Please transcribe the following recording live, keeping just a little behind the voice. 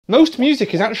Most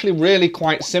music is actually really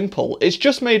quite simple. It's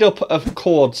just made up of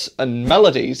chords and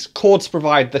melodies. Chords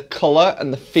provide the colour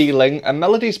and the feeling, and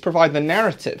melodies provide the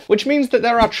narrative, which means that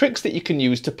there are tricks that you can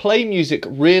use to play music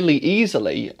really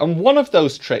easily, and one of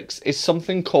those tricks is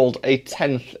something called a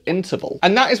 10th interval.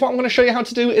 And that is what I'm going to show you how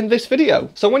to do in this video.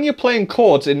 So when you're playing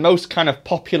chords in most kind of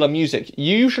popular music,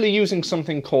 you're usually using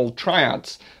something called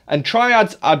triads. And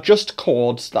triads are just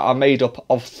chords that are made up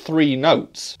of 3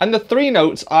 notes. And the 3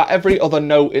 notes are every other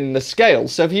note in the scale.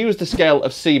 So if you use the scale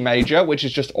of C major, which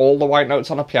is just all the white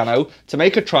notes on a piano, to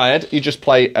make a triad, you just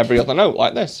play every other note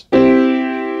like this.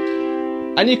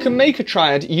 And you can make a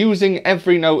triad using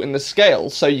every note in the scale.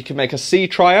 So you can make a C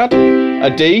triad,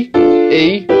 a D,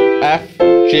 E, F,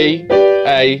 G,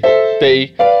 A,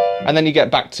 B, and then you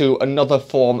get back to another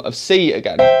form of C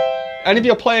again. And if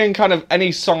you're playing kind of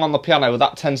any song on the piano,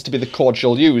 that tends to be the chords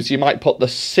you'll use. You might put the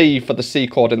C for the C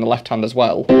chord in the left hand as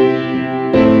well.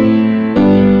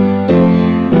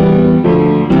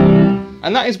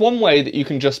 And that is one way that you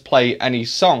can just play any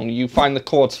song. You find the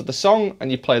chords for the song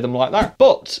and you play them like that.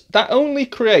 But that only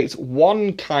creates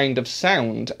one kind of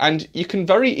sound, and you can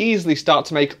very easily start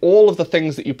to make all of the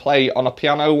things that you play on a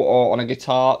piano or on a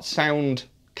guitar sound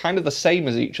kind of the same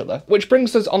as each other. Which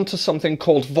brings us onto something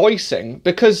called voicing,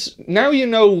 because now you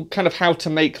know kind of how to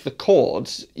make the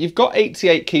chords. You've got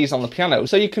 88 keys on the piano,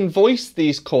 so you can voice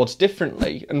these chords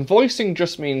differently, and voicing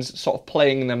just means sort of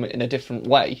playing them in a different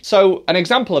way. So an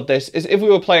example of this is if we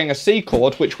were playing a C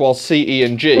chord, which was C, E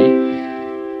and G,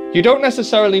 you don't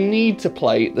necessarily need to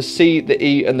play the C, the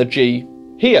E and the G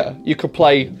here. You could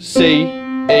play C,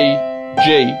 E,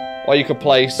 G, or you could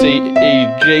play C, E,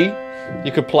 G,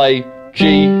 you could play G,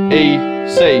 E,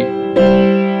 C.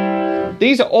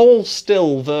 These are all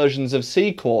still versions of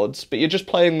C chords, but you're just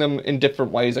playing them in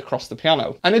different ways across the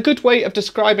piano. And a good way of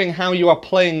describing how you are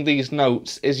playing these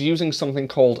notes is using something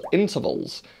called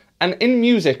intervals. And in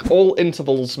music, all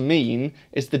intervals mean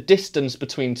is the distance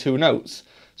between 2 notes.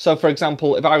 So for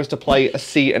example, if I was to play a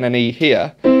C and an E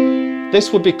here,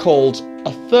 this would be called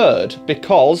a third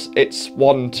because it's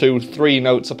 1, 2, 3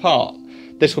 notes apart.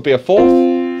 This would be a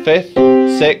 4th, 5th,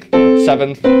 6th,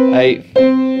 7th,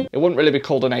 8th. It wouldn't really be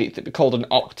called an 8th, it'd be called an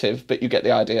octave, but you get the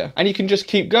idea. And you can just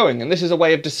keep going, and this is a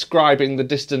way of describing the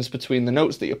distance between the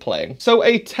notes that you're playing. So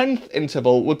a 10th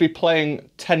interval would be playing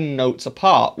 10 notes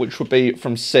apart, which would be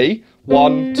from C,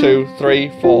 1, 2,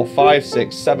 3, 4, 5,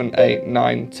 6, 7, 8,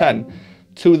 9, 10,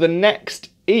 to the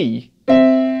next E.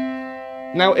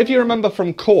 Now, if you remember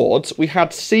from chords, we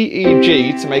had C, E,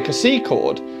 G to make a C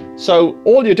chord. So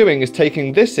all you're doing is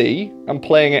taking this E and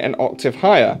playing it an octave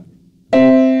higher,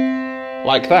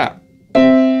 like that.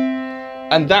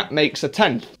 And that makes a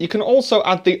 10th. You can also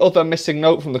add the other missing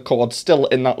note from the chord still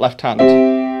in that left hand.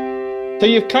 So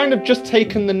you've kind of just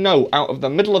taken the note out of the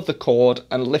middle of the chord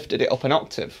and lifted it up an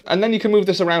octave. And then you can move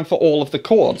this around for all of the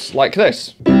chords, like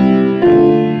this.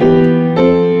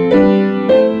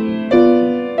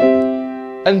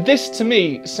 And this, to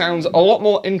me, sounds a lot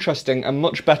more interesting and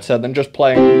much better than just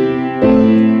playing.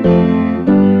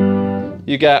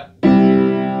 You get...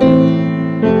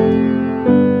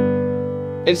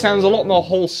 It sounds a lot more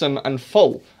wholesome and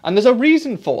full. And there's a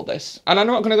reason for this. And I'm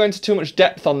not going to go into too much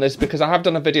depth on this because I have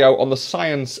done a video on the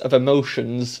science of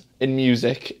emotions in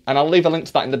music, and I'll leave a link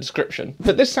to that in the description.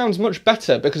 But this sounds much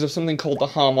better because of something called the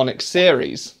Harmonic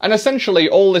Series. And essentially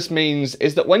all this means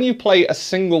is that when you play a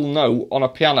single note on a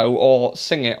piano or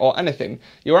sing it or anything,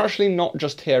 you're actually not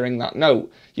just hearing that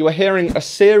note. You are hearing a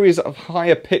series of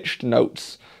higher pitched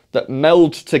notes that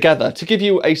meld together to give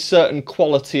you a certain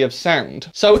quality of sound.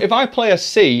 So if I play a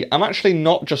C, I'm actually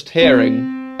not just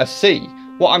hearing a C.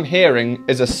 What I'm hearing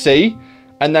is a C,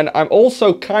 and then I'm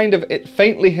also kind of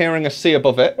faintly hearing a C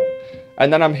above it,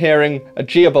 and then I'm hearing a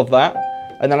G above that,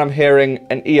 and then I'm hearing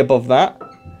an E above that.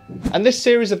 And this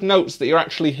series of notes that you're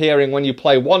actually hearing when you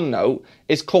play one note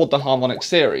is called the harmonic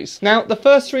series. Now, the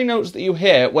first 3 notes that you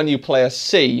hear when you play a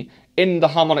C in the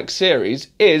harmonic series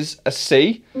is a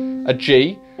C, a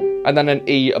G, and then an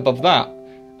E above that.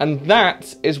 And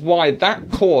that is why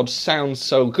that chord sounds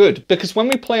so good, because when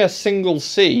we play a single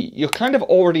C, you're kind of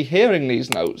already hearing these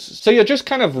notes. So you're just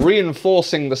kind of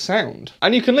reinforcing the sound.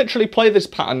 And you can literally play this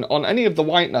pattern on any of the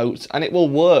white notes and it will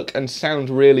work and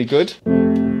sound really good.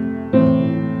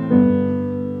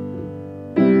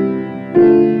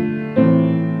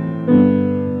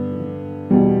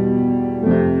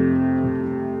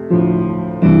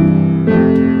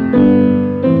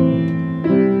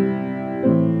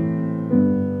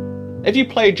 If you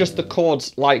play just the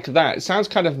chords like that, it sounds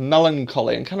kind of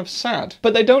melancholy and kind of sad.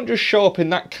 But they don't just show up in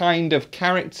that kind of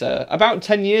character. About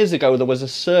 10 years ago, there was a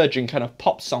surge in kind of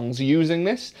pop songs using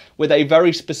this with a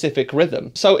very specific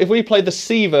rhythm. So if we play the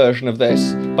C version of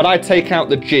this, but I take out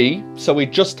the G, so we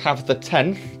just have the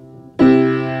 10th,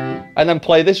 and then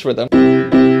play this rhythm,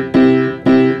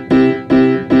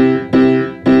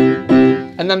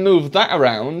 and then move that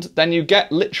around, then you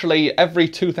get literally every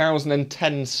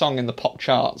 2010 song in the pop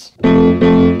charts.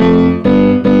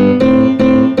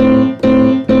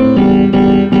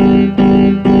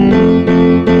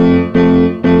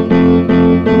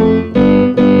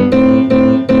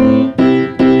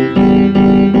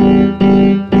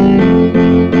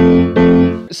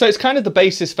 So it's kind of the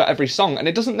basis for every song, and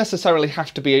it doesn't necessarily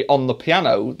have to be on the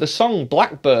piano. The song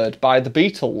Blackbird by the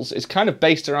Beatles is kind of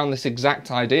based around this exact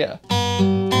idea.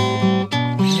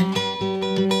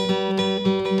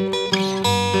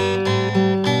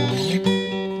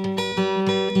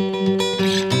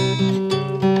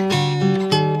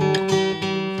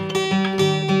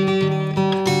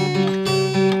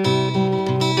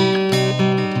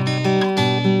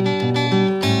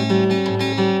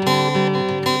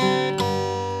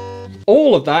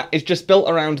 All of that is just built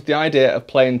around the idea of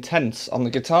playing tenths on the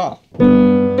guitar.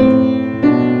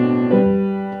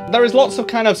 There is lots of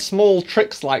kind of small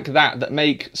tricks like that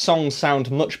make songs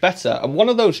sound much better, and one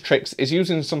of those tricks is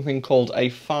using something called a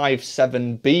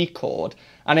 5/7 chord.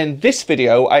 And in this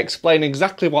video, I explain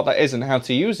exactly what that is and how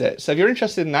to use it. So if you're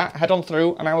interested in that, head on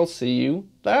through and I will see you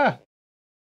there.